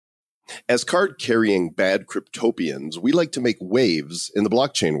As card-carrying bad cryptopians, we like to make waves in the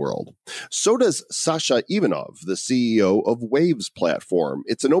blockchain world. So does Sasha Ivanov, the CEO of Waves platform.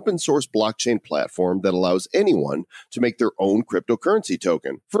 It's an open-source blockchain platform that allows anyone to make their own cryptocurrency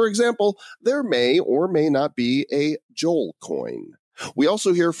token. For example, there may or may not be a Joel coin. We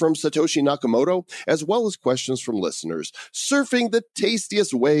also hear from Satoshi Nakamoto, as well as questions from listeners. Surfing the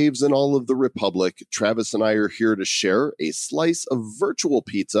tastiest waves in all of the Republic, Travis and I are here to share a slice of virtual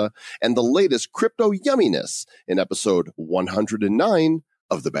pizza and the latest crypto yumminess in episode 109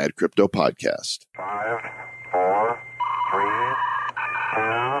 of the Bad Crypto Podcast. 5, 4, 3, 2,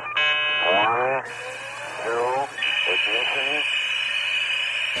 1, 0, ignition.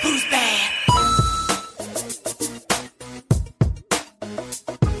 Who's bad?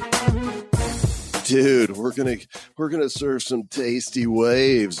 Dude, we're gonna serve some tasty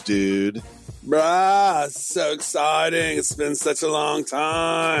waves, dude. Bruh, so exciting. It's been such a long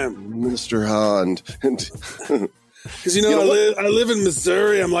time. Mr. Hond. Because I live in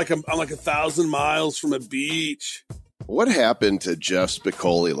Missouri. I'm like 1,000 miles from a beach. What happened to Jeff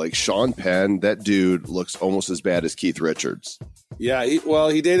Spicoli? Like Sean Penn, that dude looks almost as bad as Keith Richards. Yeah,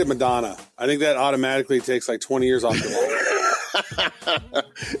 he dated Madonna. I think that automatically takes like 20 years off the life.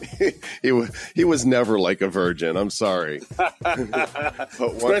 he was never like a virgin. I'm sorry.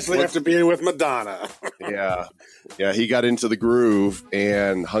 Especially after being with Madonna. Yeah. He got into the groove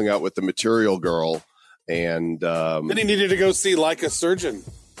and hung out with the Material Girl. And then he needed to go see Like a Surgeon.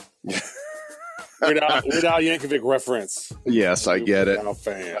 Weird Al Yankovic reference. Yes, I get it.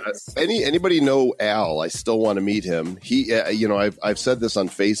 Anybody know Al? I still want to meet him. He, I've said this on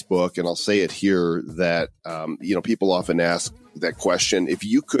Facebook, and I'll say it here that people often ask that question: if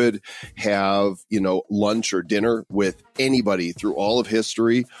you could have lunch or dinner with anybody through all of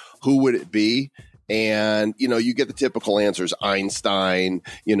history, who would it be? And, you get the typical answers, Einstein,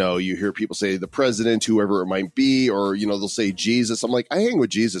 you hear people say the president, whoever it might be, or, they'll say Jesus. I'm like, I hang with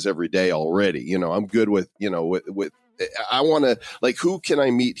Jesus every day already. I'm good with I want to, like, who can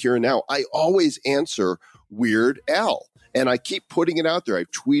I meet here and now? I always answer Weird Al. And I keep putting it out there.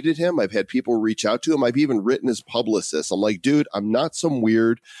 I've tweeted him. I've had people reach out to him. I've even written his publicist. I'm like, dude, I'm not some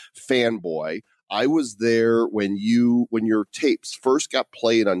weird fanboy. I was there when your tapes first got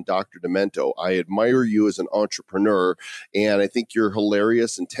played on Dr. Demento. I admire you as an entrepreneur, and I think you're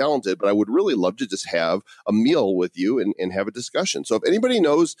hilarious and talented, but I would really love to just have a meal with you and have a discussion. So if anybody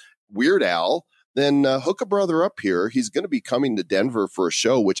knows Weird Al, then hook a brother up here. He's going to be coming to Denver for a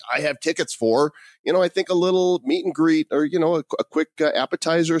show, which I have tickets for. I think a little meet and greet or, a quick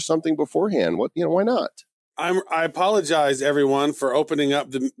appetizer or something beforehand. Why not? I apologize, everyone, for opening up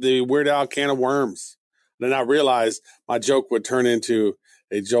the Weird Al can of worms. Then I realized my joke would turn into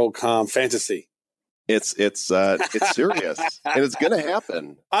a Joel Comm fantasy. It's serious, and it's going to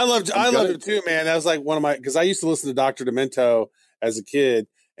happen. I loved it too, man. That was like because I used to listen to Dr. Demento as a kid,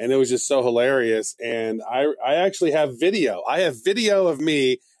 and it was just so hilarious. And I actually have video. I have video of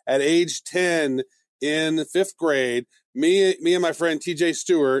me at age 10 in 5th grade. Me and my friend TJ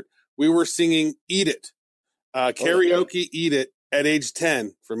Stewart, we were singing "Eat It." Karaoke Eat It at age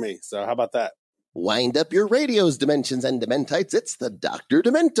 10 for me. So how about that? Wind up your radios, dimensions and dementites. It's the Dr.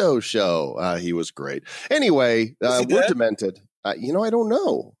 Demento show. He was great. Anyway, we're demented. I don't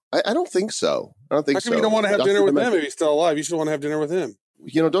know. I don't think so. How come you don't want to have dinner with him if he's still alive? You should want to have dinner with him.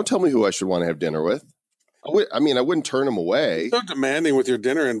 Don't tell me who I should want to have dinner with. I wouldn't turn him away. You're so demanding with your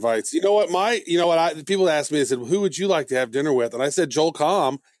dinner invites. You know what? People asked me, they said, who would you like to have dinner with? And I said, Joel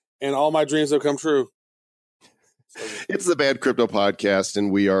Comm, and all my dreams have come true. It's the Bad Crypto Podcast,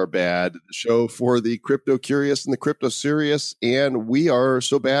 and we are bad. The show for the crypto curious and the crypto serious, and we are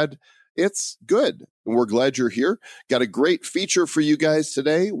so bad, it's good. And we're glad you're here. Got a great feature for you guys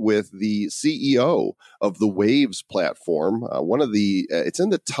today with the CEO of the Waves platform. It's in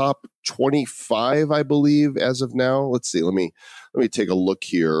the top 25, I believe, as of now. Let's see. Let me take a look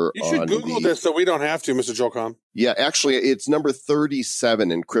here. You should Google this so we don't have to, Mr. Joel Comm. Yeah, actually, it's number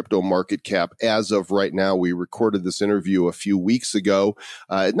 37 in crypto market cap as of right now. We recorded this interview a few weeks ago.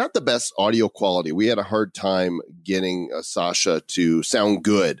 Not the best audio quality. We had a hard time getting Sasha to sound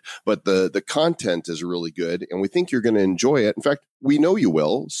good, but the content is really good, and we think you're going to enjoy it. In fact, we know you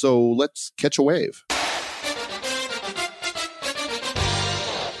will, so let's catch a wave.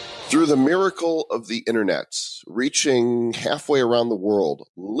 Through the miracle of the internet, reaching halfway around the world,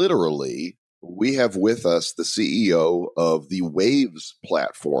 literally, we have with us the CEO of the Waves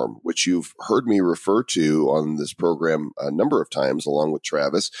platform, which you've heard me refer to on this program a number of times, along with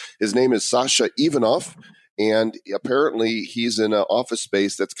Travis. His name is Sasha Ivanov, and apparently he's in an office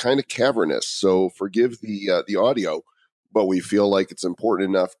space that's kind of cavernous, so forgive the audio. but we feel like it's important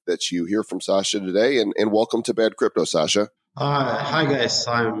enough that you hear from Sasha today. And welcome to Bad Crypto, Sasha. Hi guys,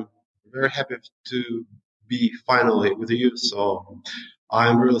 I'm very happy to be finally with you. So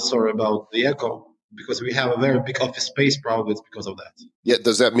I'm really sorry about the echo because we have a very big office space. Probably it's because of that. Yeah,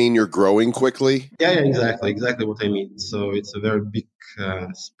 does that mean you're growing quickly? Yeah, exactly what I mean. So it's a very big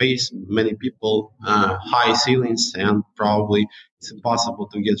space, many people, high ceilings, and probably it's impossible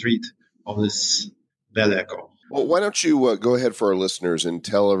to get rid of this bad echo. Well, why don't you go ahead for our listeners and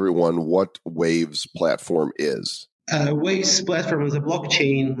tell everyone what Waves platform is? Waves platform is a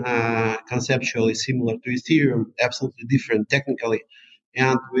blockchain conceptually similar to Ethereum, absolutely different technically,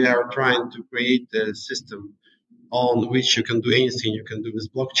 and we are trying to create a system on which you can do anything you can do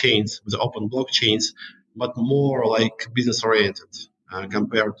with blockchains, with open blockchains, but more like business oriented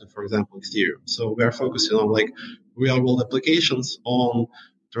compared to, for example, Ethereum. So we are focusing on like real world applications on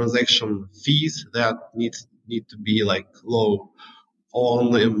transaction fees that need to be like low,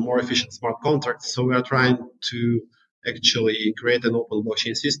 on a more efficient smart contracts. So we are trying to actually create an open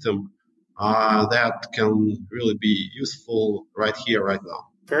blockchain system that can really be useful right here, right now.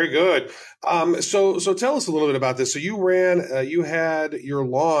 Very good. So tell us a little bit about this. So you had your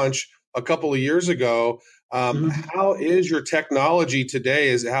launch a couple of years ago. How is your technology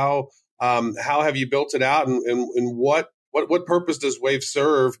today? How have you built it out, and what purpose does Wave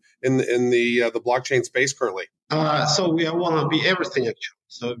serve in the blockchain space currently? So we want to be everything actually.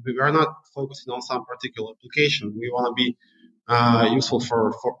 So we are not focusing on some particular application. We want to be useful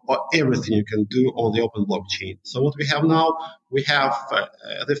for everything you can do on the open blockchain. So what we have now, we have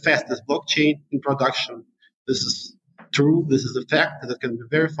the fastest blockchain in production. This is true. This is a fact that can be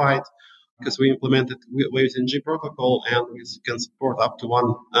verified because we implemented Waves NG protocol and we can support up to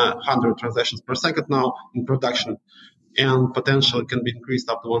 100 transactions per second now in production, and potentially can be increased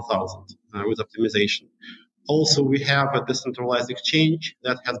up to 1,000 with optimization. Also, we have a decentralized exchange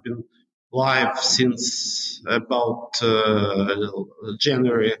that has been live since about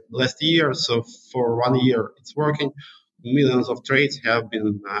January last year. So for 1 year, it's working. Millions of trades have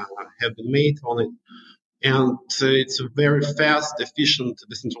been made on it, and it's a very fast, efficient,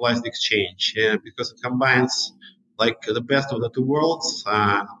 decentralized exchange because it combines like the best of the two worlds,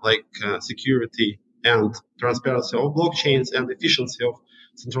 security and transparency of blockchains and efficiency of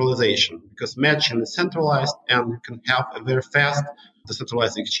centralization, because matching is centralized and you can have a very fast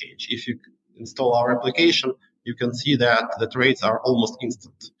decentralized exchange. If you install our application, you can see that the trades are almost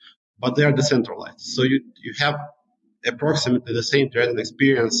instant, but they are decentralized. So you have approximately the same trading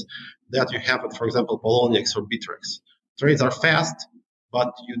experience that you have at, for example, Poloniex or Bittrex. Trades are fast,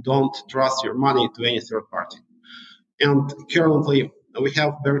 but you don't trust your money to any third party. And currently, we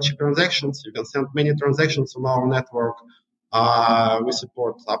have very cheap transactions. You can send many transactions on our network. We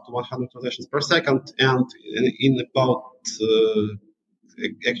support up to 100 transactions per second. And in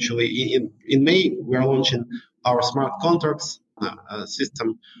May, we are launching our smart contracts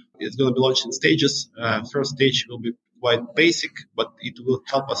system. It's going to be launched in stages. First stage will be quite basic, but it will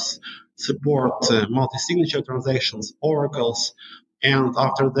help us support multi-signature transactions, oracles, and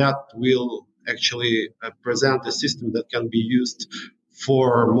after that, we'll actually present a system that can be used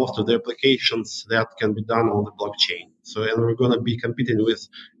for most of the applications that can be done on the blockchain. So, and we're going to be competing with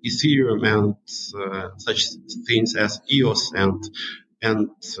Ethereum and such things as EOS and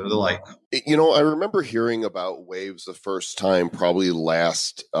the like. You know, I remember hearing about Waves the first time probably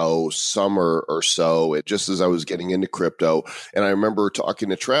last summer or so, just as I was getting into crypto. And I remember talking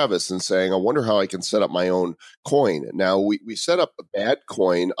to Travis and saying, I wonder how I can set up my own coin. Now, we set up a bad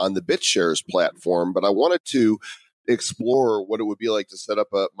coin on the BitShares platform, but I wanted to explore what it would be like to set up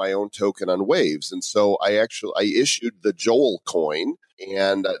my own token on Waves. And so I issued the Joel coin,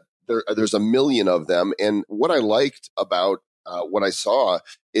 and there's a million of them. And what I liked about what I saw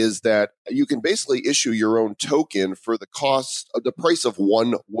is that you can basically issue your own token for the cost of the price of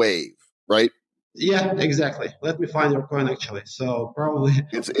one wave, right? Yeah, exactly. Let me find your coin actually. So probably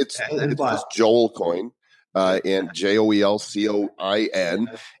it's this Joel coin. And JOELCOIN,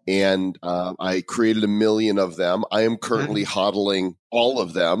 and I created 1 million of them. I am currently hodling all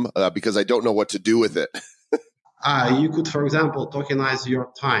of them because I don't know what to do with it. You could, for example, tokenize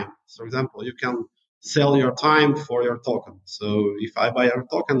your time. For example, you can sell your time for your token. So if I buy your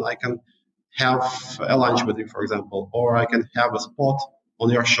token, I can have a lunch with you, for example, or I can have a spot on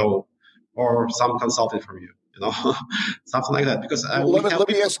your show or some consulting from you, something like that. Because let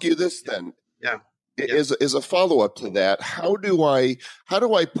me ask you this then. Yeah. As a follow-up to that, how do I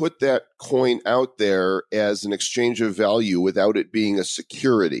put that coin out there as an exchange of value without it being a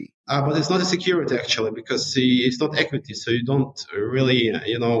security? But it's not a security actually, because it's not equity, so you don't really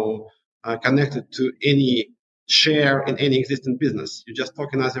connect it to any share in any existing business. You just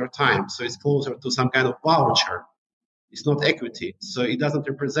tokenize your time. So it's closer to some kind of voucher. It's not equity. So it doesn't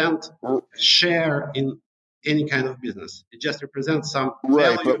represent share in any kind of business. It just represents some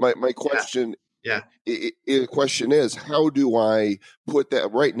Right, value. but my question, Yeah. the question is, how do I put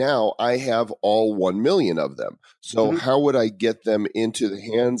that? Right now, I have all 1 million of them. So how would I get them into the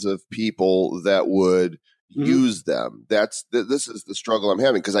hands of people that would use them? This is the struggle I'm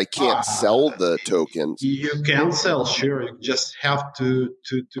having, because I can't sell the tokens. You can sell, sure. You just have to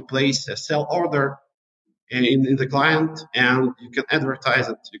place a sell order in the client, and you can advertise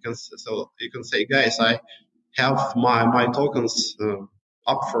it. You can say, guys, I have my tokens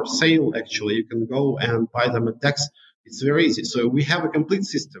up for sale. Actually, you can go and buy them at DEX. It's very easy. So we have a complete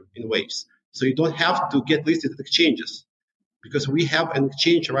system in Waves. So you don't have to get listed at exchanges, because we have an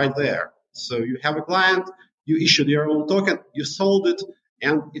exchange right there. So you have a client, you issued your own token, you sold it,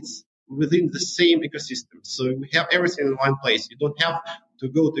 and it's within the same ecosystem. So we have everything in one place. You don't have to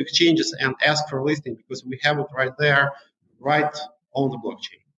go to exchanges and ask for a listing, because we have it right there, right on the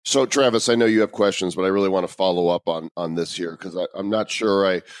blockchain. So, Travis, I know you have questions, but I really want to follow up on this here, because I'm not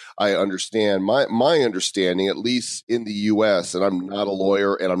sure I understand. My understanding, at least in the U.S., and I'm not a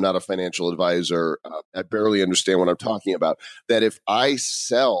lawyer and I'm not a financial advisor, I barely understand what I'm talking about, that if I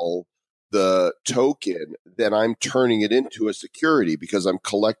sell the token, then I'm turning it into a security because I'm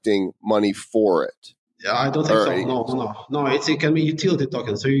collecting money for it. Yeah, I don't think so. No. It can be utility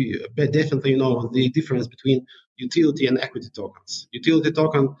token. So you definitely know the difference between utility and equity tokens. Utility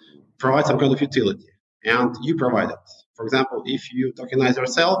token provides some kind of utility, and you provide it. For example, if you tokenize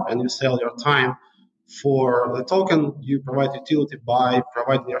yourself and you sell your time for the token, you provide utility by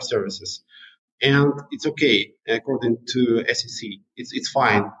providing your services. And it's okay according to SEC. It's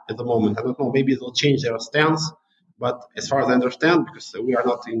fine at the moment. I don't know, maybe they'll change their stance. But as far as I understand, because we are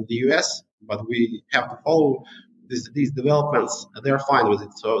not in the US, but we have to follow these developments, they're fine with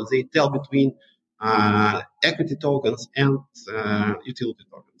it. So they tell between equity tokens and utility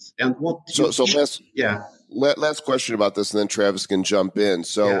tokens. And what? Last question about this, and then Travis can jump in.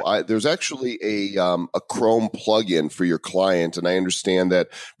 So there's actually a Chrome plugin for your client, and I understand that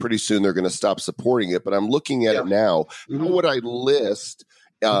pretty soon they're going to stop supporting it. But I'm looking at it now. How would I list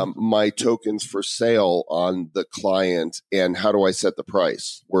my tokens for sale on the client, and how do I set the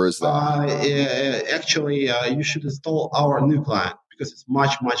price? Where is that? Actually, you should install our new client, because it's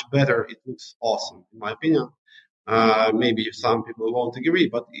much, much better. It looks awesome, in my opinion. Maybe some people won't agree,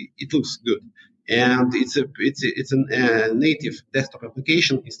 but it looks good. And it's a native desktop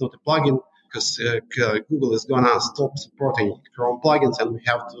application. It's not a plugin, because Google is gonna stop supporting Chrome plugins, and we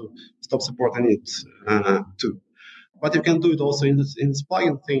have to stop supporting it too. But you can do it also in this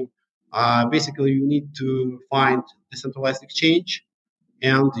plugin thing. Basically, you need to find a centralized exchange,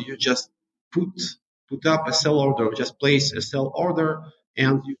 and you just put up a sell order. Just place a sell order,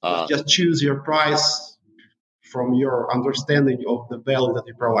 and you just choose your price from your understanding of the value that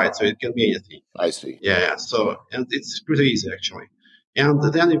you provide. So it can be anything. I see. Yeah. So, and it's pretty easy actually. And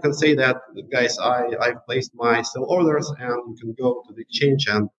then you can say that, guys, I've placed my sell orders, and you can go to the exchange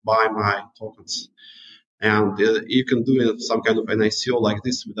and buy my tokens. And you can do some kind of an ICO like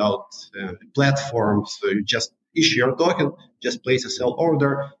this without a platform. So you just issue your token, just place a sell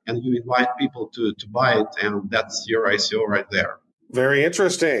order, and you invite people to buy it, and that's your ICO right there. Very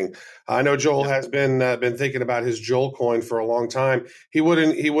interesting. I know Joel has been thinking about his Joel coin for a long time. He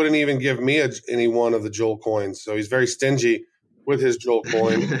wouldn't even give me any one of the Joel coins, so he's very stingy with his Joel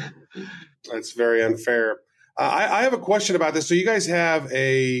coin. That's very unfair. I have a question about this. So you guys have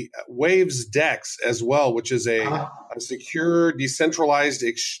a Waves DEX as well, which is a secure, decentralized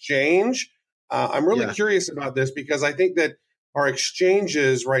exchange. I'm really curious about this, because I think that our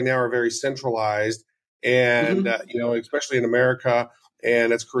exchanges right now are very centralized, and especially in America,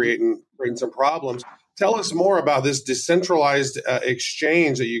 and it's creating some problems. Tell us more about this decentralized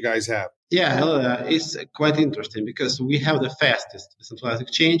exchange that you guys have. Yeah, it's quite interesting, because we have the fastest decentralized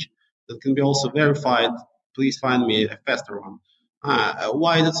exchange that can be also verified. Please find me a faster one.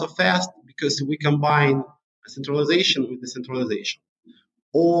 Why is it so fast? Because we combine centralization with decentralization.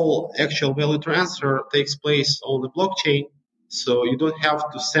 All actual value transfer takes place on the blockchain, so you don't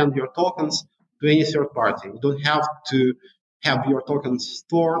have to send your tokens to any third party. You don't have to have your tokens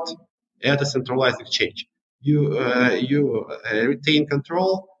stored at a centralized exchange. You retain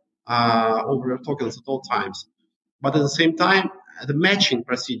control over your tokens at all times. But at the same time, the matching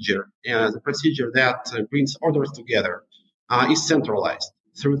procedure, the procedure that brings orders together, is centralized.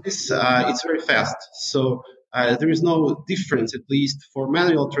 Through this, it's very fast. So there is no difference, at least for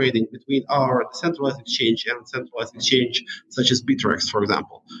manual trading, between our decentralized exchange and centralized exchange, such as Bittrex, for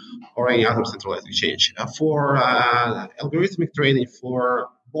example, or any other centralized exchange. For algorithmic trading, for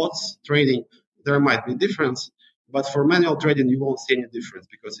bots trading, there might be difference, but for manual trading, you won't see any difference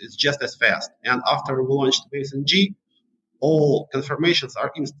because it's just as fast. And after we launched BaseNG, all confirmations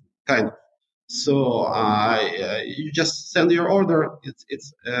are instant, kind of. So you just send your order,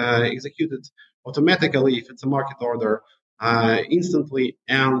 it's executed automatically if it's a market order, instantly,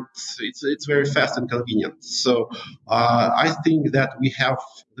 and it's very fast and convenient. So I think that we have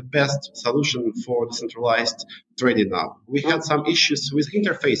the best solution for decentralized trading now. We had some issues with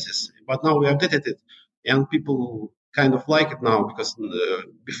interfaces, but now we updated it, and people kind of like it now because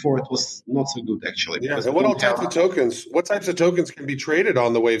before it was not so good actually. Yeah. Because And what all types of tokens? What types of tokens can be traded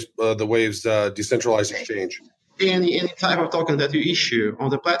on the Waves decentralized exchange? any type of token that you issue on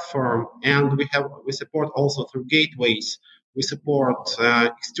the platform, and we support also through gateways. We support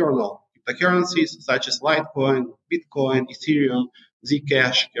external cryptocurrencies such as Litecoin, Bitcoin, Ethereum,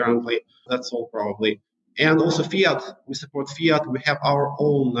 Zcash currently. That's all probably. And also fiat. We support fiat. We have our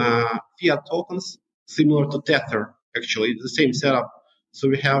own fiat tokens similar to Tether. Actually, it's the same setup. So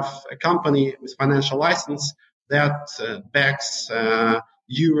we have a company with financial license that backs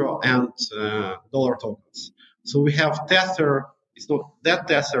euro and dollar tokens. So we have Tether. It's not that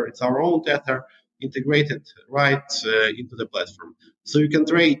Tether, it's our own Tether integrated right into the platform. So you can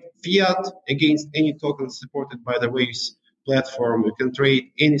trade fiat against any tokens supported by the Waves platform. You can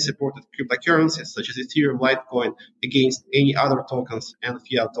trade any supported cryptocurrencies such as Ethereum, Litecoin against any other tokens and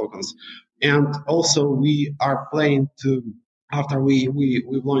fiat tokens. And also we are planning to, after we've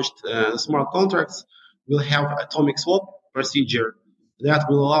launched smart contracts, we'll have atomic swap procedure that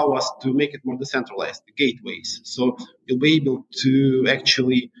will allow us to make it more decentralized, gateways. So you'll be able to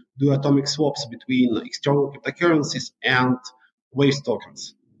actually do atomic swaps between external cryptocurrencies and Waves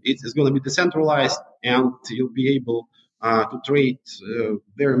tokens. It is going to be decentralized, and you'll be able to trade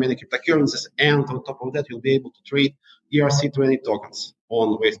very many cryptocurrencies, and on top of that, you'll be able to trade ERC20 tokens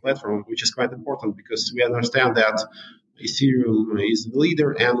on Waves platform, which is quite important because we understand that Ethereum is the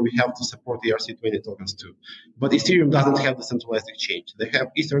leader, and we have to support ERC20 tokens too. But Ethereum doesn't have the centralized exchange. They have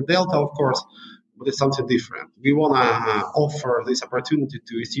Ether Delta, of course, but it's something different. We want to offer this opportunity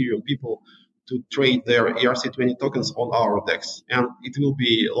to Ethereum people to trade their ERC20 tokens on our DEX, and it will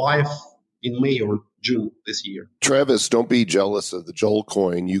be live in May or June this year. Travis, don't be jealous of the Joel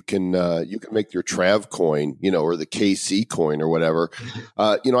coin. You can make your Trav coin, or the KC coin or whatever.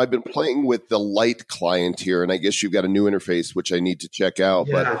 I've been playing with the Lite client here, and I guess you've got a new interface which I need to check out.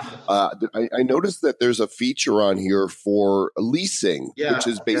 Yeah. But I noticed that there's a feature on here for leasing, which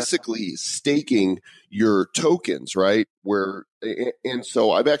is basically staking your tokens, right? And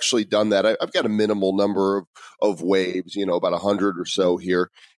so I've actually done that. I've got a minimal number of waves, about 100 or so here.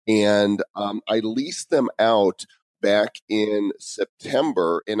 And I leased them out back in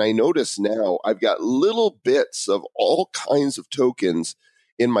September. And I notice now I've got little bits of all kinds of tokens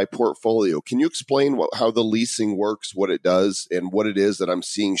in my portfolio. Can you explain how the leasing works, what it does, and what it is that I'm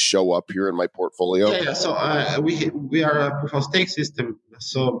seeing show up here in my portfolio? Yeah. So we are a proof of stake system.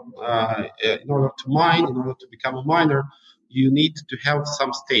 So in order to become a miner, you need to have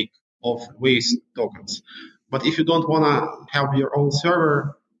some stake of Waves tokens. But if you don't want to have your own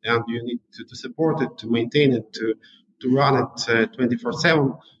server, and you need to support it, to maintain it, to run it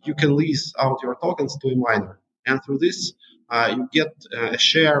 24/7, you can lease out your tokens to a miner. And through this, you get a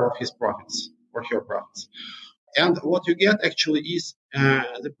share of his profits or her profits. And what you get actually is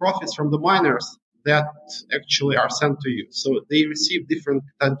the profits from the miners that actually are sent to you. So they receive different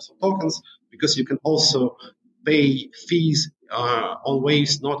types of tokens because you can also pay fees on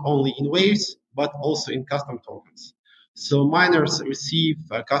Waves, not only in Waves, but also in custom tokens. So miners receive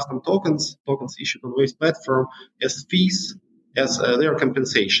custom tokens issued on Waves platform as fees, as their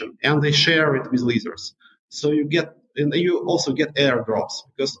compensation, and they share it with leasers. So you also get airdrops,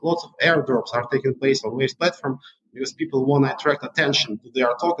 because lots of airdrops are taking place on Waves platform because people want to attract attention to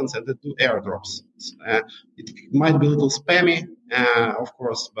their tokens and they do airdrops. It might be a little spammy, of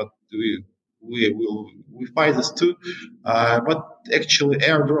course, but we fight this too. But actually,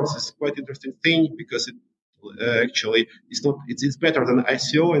 airdrops is quite interesting thing because it actually it's better than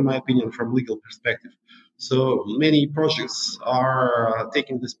ICO in my opinion from legal perspective. So many projects are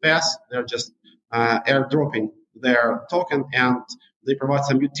taking this path. They're just airdropping their token, and they provide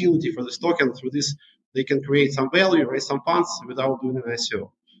some utility for this token. Through this, they can create some value, raise some funds without doing an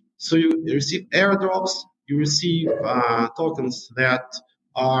ICO. So you receive airdrops, you receive tokens that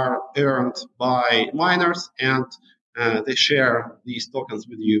are earned by miners, and they share these tokens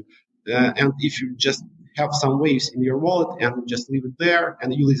with you. And if you just have some waves in your wallet and just leave it there,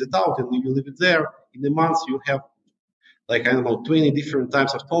 and you leave it out and you leave it there, in a month you have like, I don't know, 20 different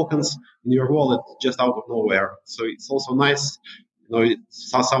types of tokens in your wallet just out of nowhere. So it's also nice,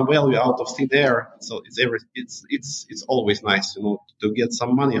 it's some value out of thin air. So it's always nice, to get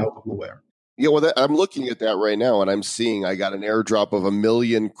some money out of nowhere. Yeah, well, I'm looking at that right now, and I'm seeing I got an airdrop of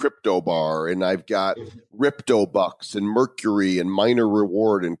 1,000,000 crypto bar, and I've got Ripto Bucks and Mercury and Miner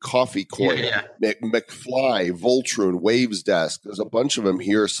Reward and Coffee Coin, McFly, Voltron, Waves Desk. There's a bunch of them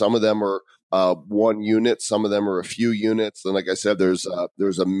here. Some of them are 1 unit, some of them are a few units. And like I said, there's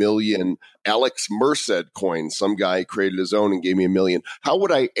 1,000,000 Alex Merced coins. Some guy created his own and gave me 1,000,000. How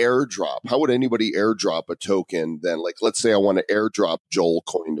would I airdrop? How would anybody airdrop a token then? Like, let's say I want to airdrop Joel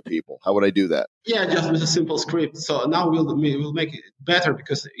coin to people. How would I do that? Yeah, just with a simple script. So now we'll make it better,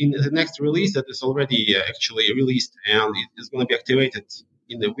 because in the next release that is already actually released and it is going to be activated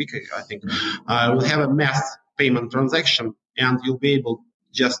in a week, I think, we'll have a mass payment transaction, and you'll be able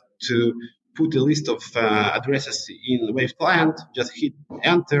just to put a list of addresses in the Wave client, just hit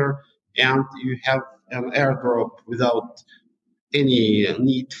enter, and you have an airdrop without any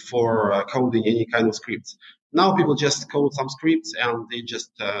need for coding any kind of scripts. Now people just code some scripts and they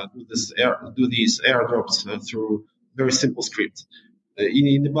just do these airdrops through very simple scripts.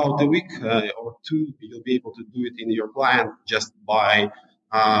 In about a week or two, you'll be able to do it in your client just by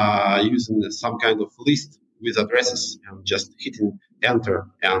using some kind of list with addresses and just hitting enter,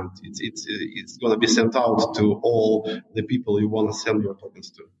 and it's going to be sent out to all the people you want to send your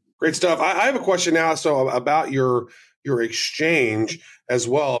tokens to. Great stuff. I have a question now, so about your exchange as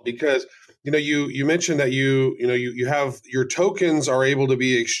well, because you mentioned that you have your tokens are able to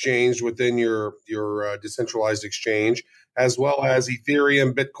be exchanged within your decentralized exchange, as well as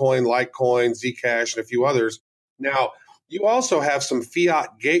Ethereum, Bitcoin, Litecoin, Zcash, and a few others. Now, you also have some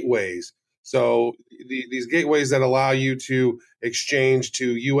fiat gateways. So these gateways that allow you to exchange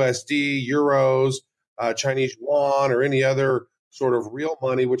to USD, euros, Chinese yuan, or any other sort of real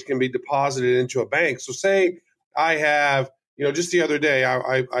money, which can be deposited into a bank. So say I have, just the other day,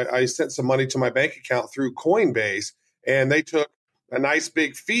 I sent some money to my bank account through Coinbase, and they took a nice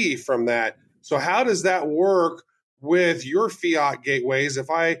big fee from that. So how does that work with your fiat gateways?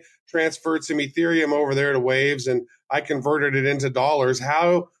 If I transferred some Ethereum over there to Waves and I converted it into dollars,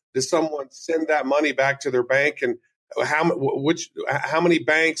 how does someone send that money back to their bank? And how many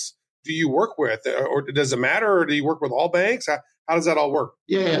banks do you work with? Or does it matter? Or do you work with all banks? How does that all work?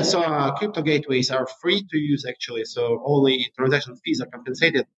 Yeah, so crypto gateways are free to use, actually. So only transaction fees are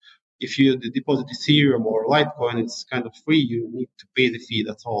compensated. If you deposit Ethereum or Litecoin, it's kind of free. You need to pay the fee,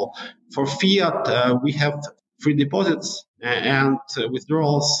 that's all. For fiat, we have free deposits and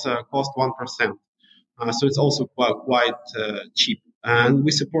withdrawals cost 1%. So it's also quite cheap. And we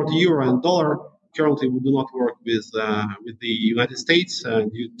support euro and dollar. Currently, we do not work with the United States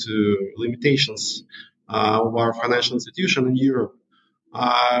due to limitations of our financial institution in Europe.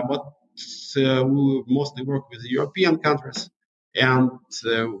 But we mostly work with European countries and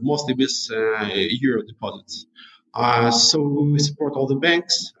mostly with euro deposits. So we support all the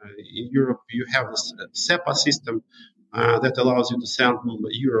banks. In Europe, you have this SEPA system that allows you to send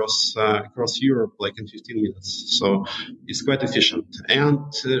euros across Europe like in 15 minutes. So it's quite efficient. And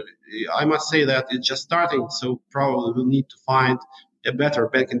I must say that it's just starting, so probably we'll need to find a better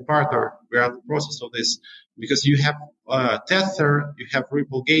banking partner. We're in the process of this because you have Tether, you have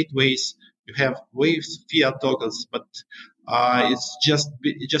Ripple gateways, you have Waves fiat tokens, but it's just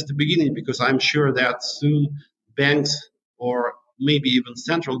the beginning, because I'm sure that soon banks or maybe even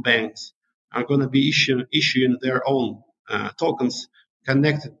central banks are going to be issuing their own tokens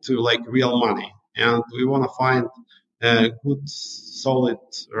connected to like real money. And we want to find a good, solid,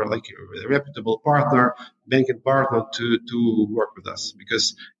 or like a reputable partner, banking partner to work with us,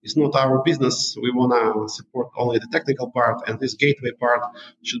 because it's not our business. We want to support only the technical part, and this gateway part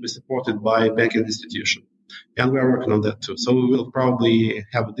should be supported by a banking institution. And we are working on that too. So we will probably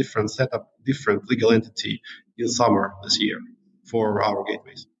have a different setup, different legal entity in summer this year for our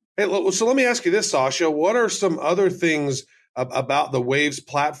gateways. Hey, so let me ask you this, Sasha. What are some other things about the Waves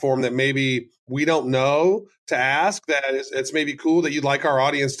platform that maybe we don't know to ask, that it's maybe cool that you'd like our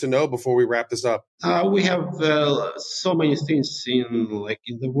audience to know before we wrap this up? We have so many things in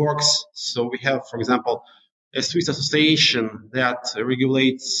the works. So we have, for example, a Swiss association that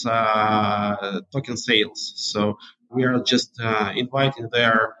regulates token sales. So we are just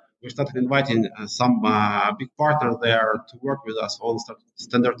we started inviting some big partners there to work with us on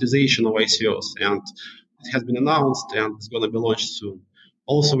standardization of ICOs, and it has been announced and it's going to be launched soon.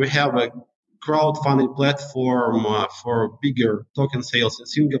 Also, we have a crowdfunding platform for bigger token sales in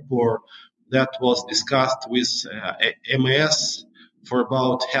Singapore that was discussed with MAS for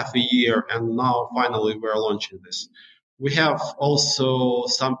about half a year, and now finally we're launching this. We have also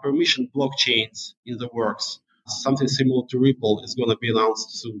some permission blockchains in the works. Something similar to Ripple is going to be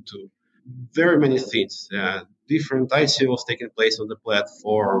announced soon too. Very many things, different ICOs taking place on the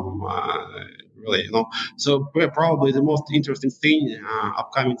platform, really, So probably the most interesting thing,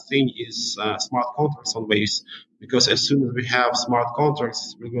 upcoming thing is smart contracts on Waves, because as soon as we have smart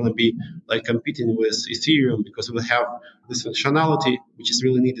contracts, we're going to be like competing with Ethereum, because we'll have this functionality, which is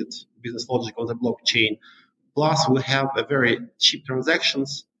really needed, business logic on the blockchain. Plus, we have a very cheap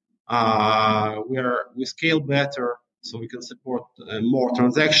transactions, where we scale better, so we can support more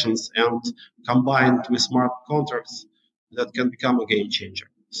transactions, and combined with smart contracts, that can become a game changer.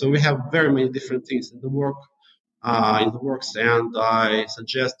 So we have very many different things in the works, and I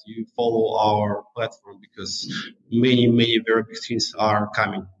suggest you follow our platform, because many very big things are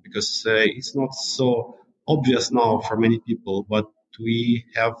coming. Because it's not so obvious now for many people, but we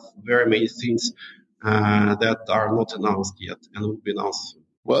have very many things that are not announced yet and will be announced soon.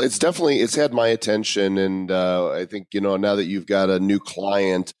 Well, it's had my attention, and I think, now that you've got a new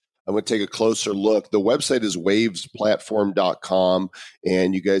client, I'm going to take a closer look. The website is wavesplatform.com,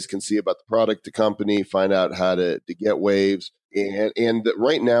 and you guys can see about the product, the company, find out how to get Waves. And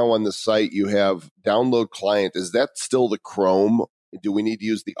right now on the site, you have download client. Is that still the Chrome? Do we need to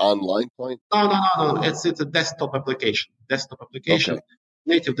use the online client? No. It's a desktop application. Okay.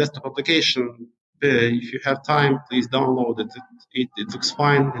 Native desktop application. If you have time, please download it. It looks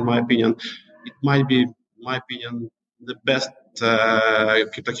fine, in my opinion. It might be, in my opinion, the best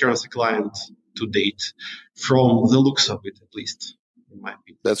cryptocurrency client to date, from the looks of it, at least, in my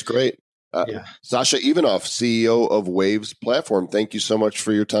opinion. That's great. Yeah. Sasha Ivanov, CEO of Waves Platform, thank you so much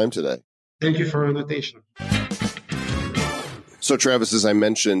for your time today. Thank you for the invitation. So, Travis, as I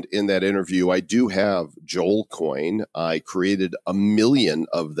mentioned in that interview, I do have Joel Coin. I created 1 million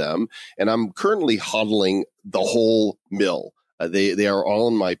of them, and I'm currently hodling the whole mill. They are all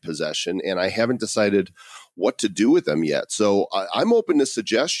in my possession, and I haven't decided what to do with them yet. So I'm open to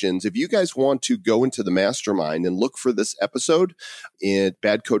suggestions. If you guys want to go into the mastermind and look for this episode at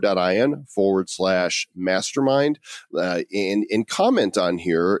badco.in/mastermind and comment on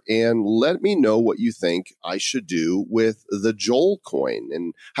here and let me know what you think I should do with the Joel coin,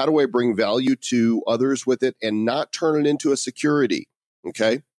 and how do I bring value to others with it and not turn it into a security.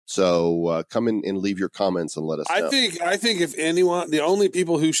 Okay. So come in and leave your comments and let us know. I think if anyone, the only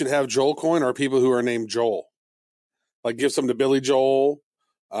people who should have Joel coin are people who are named Joel. Like, give some to Billy Joel,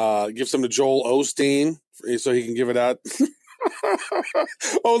 give some to Joel Osteen so he can give it out.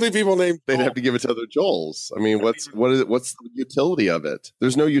 Only people named They'd Joel. have to give it to other Joels. I mean, what's the utility of it?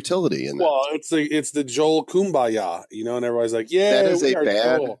 There's no utility in that. Well, it's the Joel Kumbaya, and everybody's like, yeah,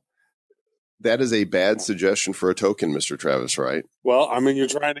 that is a bad suggestion for a token, Mr. Travis, right? Well, I mean, you're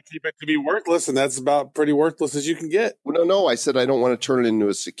trying to keep it to be worthless, and that's about pretty worthless as you can get. Well, no, I said I don't want to turn it into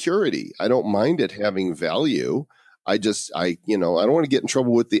a security. I don't mind it having value. I don't want to get in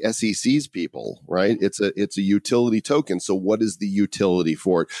trouble with the SEC's people, right? It's a utility token. So what is the utility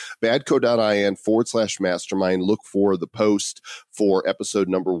for it? badco.in/mastermind. Look for the post for episode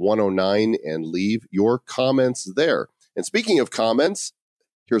number 109 and leave your comments there. And speaking of comments,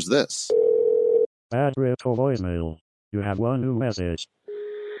 here's this. Bad crypto voicemail. You have one new message.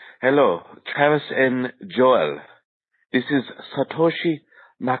 Hello, Travis and Joel. This is Satoshi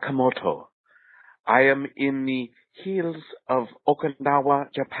Nakamoto. I am in the hills of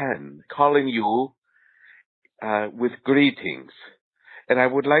Okinawa, Japan, calling you with greetings. And I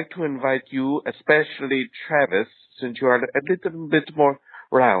would like to invite you, especially Travis, since you are a little bit more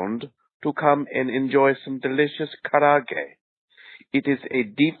round, to come and enjoy some delicious karaage. It is a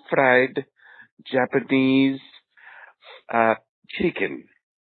deep-fried Japanese chicken,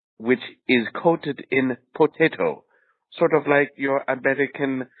 which is coated in potato, sort of like your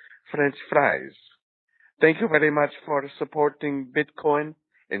American French fries. Thank you very much for supporting Bitcoin,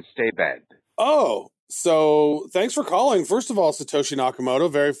 and stay bad. Oh, so thanks for calling. First of all, Satoshi Nakamoto,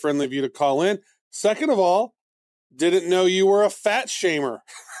 very friendly of you to call in. Second of all, didn't know you were a fat shamer.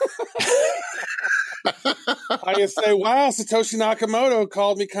 I just say, wow, Satoshi Nakamoto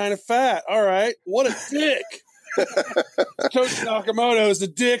called me kind of fat. All right. What a dick. Satoshi Nakamoto is the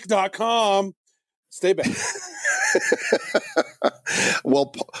dick.com. Stay back.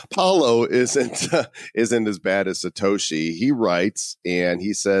 Well, Paulo isn't as bad as Satoshi. He writes and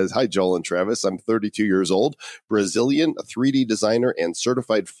he says, "Hi, Joel and Travis. I'm 32 years old, Brazilian, a 3D designer and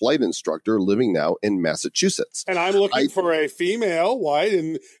certified flight instructor living now in Massachusetts. And I'm looking for a female, white,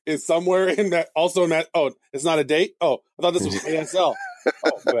 and is somewhere in that. Also, in that. Oh, it's not a date. Oh, I thought this was ASL.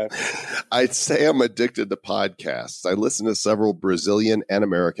 Oh, go ahead. I'd say I'm addicted to podcasts. I listen to several Brazilian and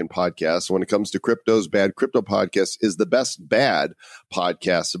American podcasts. When it comes to cryptos, Bad Crypto Podcast is the best bad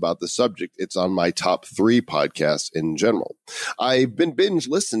podcast about the subject. It's on my top 3 podcasts in general. I've been binge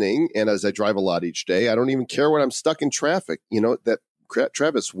listening, and as I drive a lot each day, I don't even care when I'm stuck in traffic. You know, that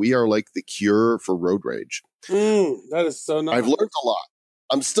Travis, we are like the cure for road rage. That is so nice. I've learned a lot.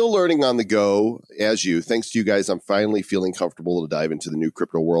 I'm still learning on the go as you. Thanks to you guys, I'm finally feeling comfortable to dive into the new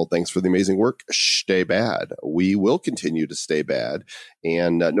crypto world. Thanks for the amazing work. Stay bad. We will continue to stay bad,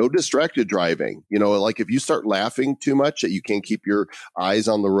 and no distracted driving. You know, like if you start laughing too much that you can't keep your eyes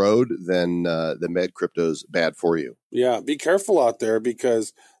on the road, then the med crypto's bad for you. Yeah, be careful out there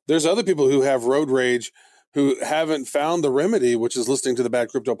because there's other people who have road rage who haven't found the remedy, which is listening to the Bad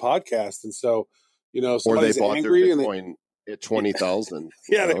Crypto Podcast. And so, you know, Or they somebody's bought angry their and Bitcoin at 20,000.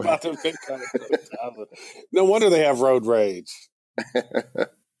 yeah, they bought their Bitcoin at 20,000. No wonder they have road rage.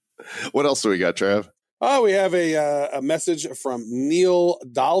 What else do we got, Trav? Oh, we have a message from Neil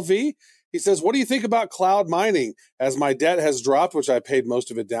Dalvi. He says, "What do you think about cloud mining? As my debt has dropped, which I paid most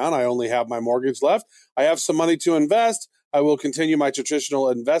of it down, I only have my mortgage left. I have some money to invest. I will continue my traditional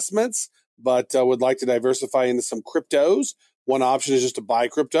investments, but would like to diversify into some cryptos. One option is just to buy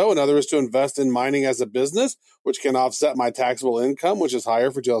crypto. Another is to invest in mining as a business, which can offset my taxable income, which is higher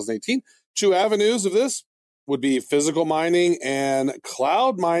for 2018. 2 avenues of this would be physical mining and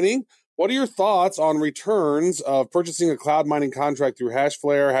cloud mining. What are your thoughts on returns of purchasing a cloud mining contract through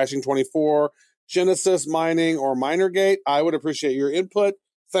Hashflare, Hashing24, Genesis Mining, or MinerGate? I would appreciate your input.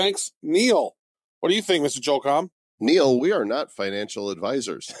 Thanks, Neil." What do you think, Mr. Jolcom? Neil, we are not financial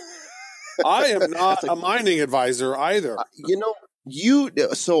advisors. I am not a mining advisor either.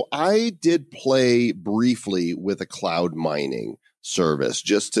 So I did play briefly with a cloud mining service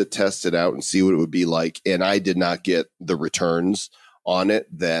just to test it out and see what it would be like. And I did not get the returns on it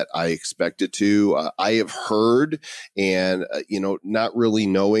that I expected to. I have heard, and, not really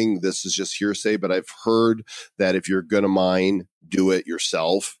knowing, this is just hearsay, but I've heard that if you're going to mine, do it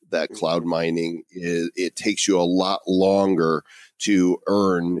yourself. That cloud mining it takes you a lot longer to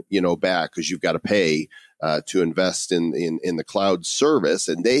earn, back because you've got to pay to invest in the cloud service,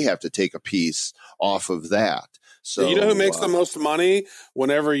 and they have to take a piece off of that. So you know who makes the most money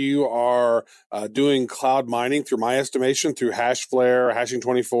whenever you are doing cloud mining, through my estimation, through Hashflare,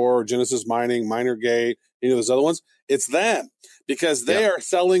 Hashing24, Genesis Mining, MinerGate, those other ones? It's them, because they are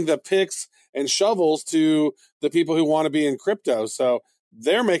selling the picks and shovels to the people who want to be in crypto. So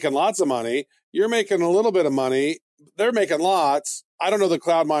they're making lots of money. You're making a little bit of money. They're making lots. I don't know that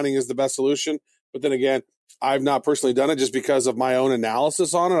cloud mining is the best solution, but then again, I've not personally done it just because of my own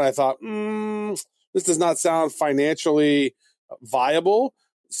analysis on it. I thought, this does not sound financially viable.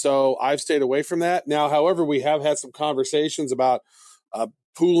 So I've stayed away from that. Now, however, we have had some conversations about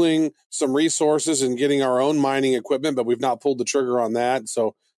pooling some resources and getting our own mining equipment, but we've not pulled the trigger on that.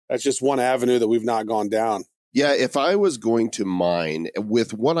 So that's just one avenue that we've not gone down. Yeah, if I was going to mine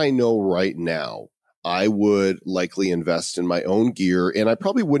with what I know right now, I would likely invest in my own gear, and I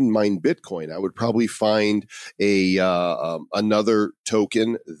probably wouldn't mine Bitcoin. I would probably find another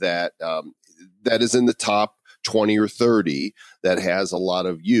token that is in the top 20 or 30 that has a lot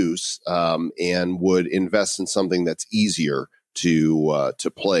of use, and would invest in something that's easier to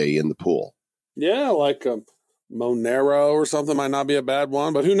play in the pool. Yeah, like Monero or something might not be a bad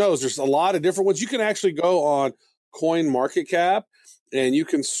one, but who knows? There's a lot of different ones. You can actually go on CoinMarketCap and you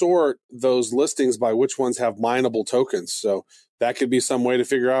can sort those listings by which ones have mineable tokens. So that could be some way to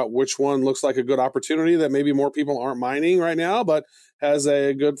figure out which one looks like a good opportunity that maybe more people aren't mining right now, but has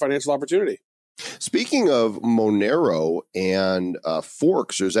a good financial opportunity. Speaking of Monero and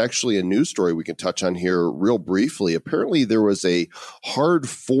forks, there's actually a news story we can touch on here real briefly. Apparently, there was a hard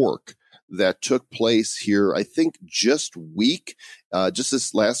fork that took place here, I think, just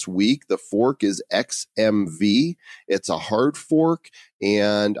this last week. The fork is XMV. It's a hard fork,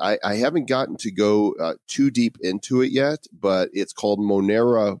 and I haven't gotten to go too deep into it yet, but it's called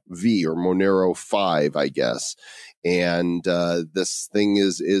Monero V or Monero 5, I guess. And this thing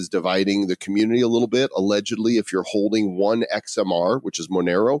is dividing the community a little bit. Allegedly, if you're holding one XMR, which is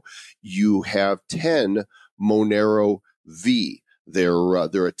Monero, you have 10 Monero V.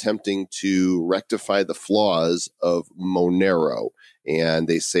 They're attempting to rectify the flaws of Monero, and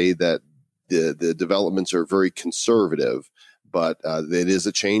they say that the developments are very conservative, but it is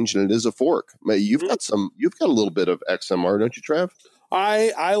a change and it is a fork. You've got a little bit of XMR, don't you, Trav?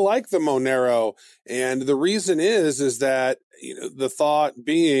 I like the Monero, and the reason is that the thought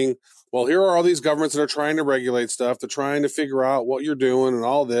being, well, here are all these governments that are trying to regulate stuff. They're trying to figure out what you're doing and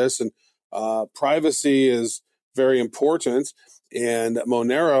all this, and privacy is very important. And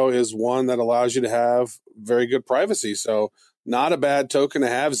Monero is one that allows you to have very good privacy. So not a bad token to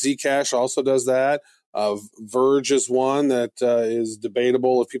have. Zcash also does that. Verge is one that is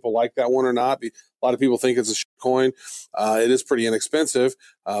debatable if people like that one or not. A lot of people think it's a shit coin. It is pretty inexpensive.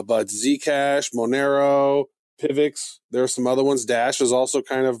 But Zcash, Monero, Pivx, there are some other ones. Dash is also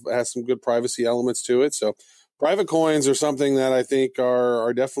kind of has some good privacy elements to it. So private coins are something that I think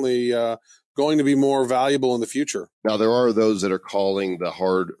are definitely going to be more valuable in the future. Now, there are those that are calling the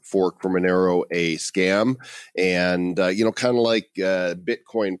hard fork for Monero a scam. And, kind of like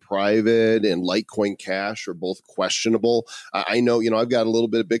Bitcoin Private and Litecoin Cash are both questionable. I know, I've got a little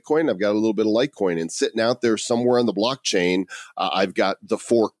bit of Bitcoin. I've got a little bit of Litecoin. And sitting out there somewhere on the blockchain, I've got the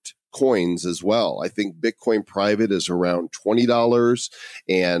forked coins as well. I think Bitcoin Private is around $20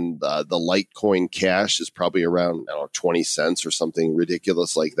 and the Litecoin Cash is probably around 20 cents or something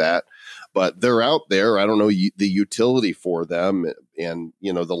ridiculous like that. But they're out there. I don't know the utility for them and,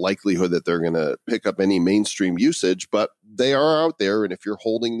 the likelihood that they're going to pick up any mainstream usage, but they are out there. And if you're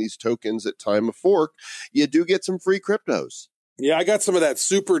holding these tokens at time of fork, you do get some free cryptos. Yeah, I got some of that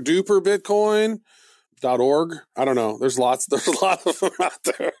super duper Bitcoin.org. I don't know. There's a lot of them out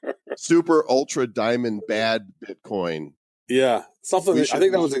there. Super ultra diamond bad Bitcoin. Yeah, something. I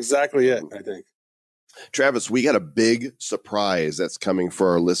think that was exactly it. I think. Travis, we got a big surprise that's coming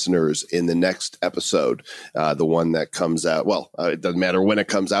for our listeners in the next episode, the one that comes out. Well, it doesn't matter when it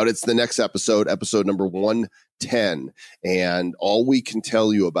comes out. It's the next episode number 110. And all we can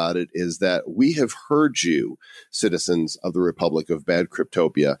tell you about it is that we have heard you, citizens of the Republic of Bad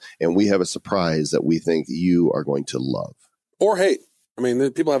Cryptopia, and we have a surprise that we think you are going to love. Or hate. I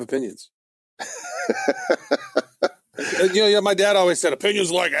mean, people have opinions. My dad always said,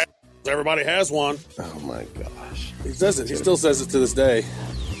 opinions like everybody has one. Oh my gosh. He says it. He still says it to this day.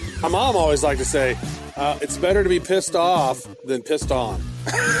 My mom always liked to say, it's better to be pissed off than pissed on.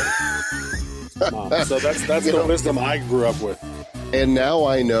 So that's the wisdom I grew up with. And now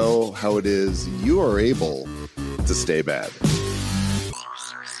I know how it is you are able to stay bad.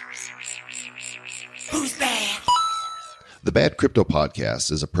 Who's bad? The Bad Crypto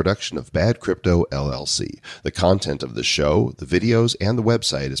Podcast is a production of Bad Crypto LLC. The content of the show, the videos, and the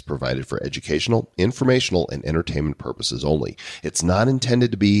website is provided for educational, informational, and entertainment purposes only. It's not intended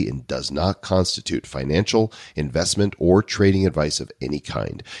to be and does not constitute financial, investment, or trading advice of any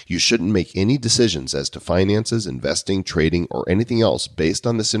kind. You shouldn't make any decisions as to finances, investing, trading, or anything else based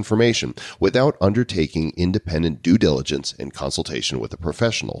on this information without undertaking independent due diligence and consultation with a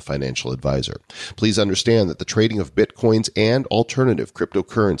professional financial advisor. Please understand that the trading of Bitcoins and alternative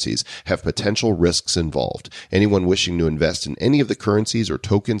cryptocurrencies have potential risks involved. Anyone wishing to invest in any of the currencies or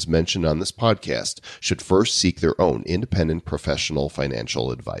tokens mentioned on this podcast should first seek their own independent professional financial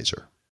advisor.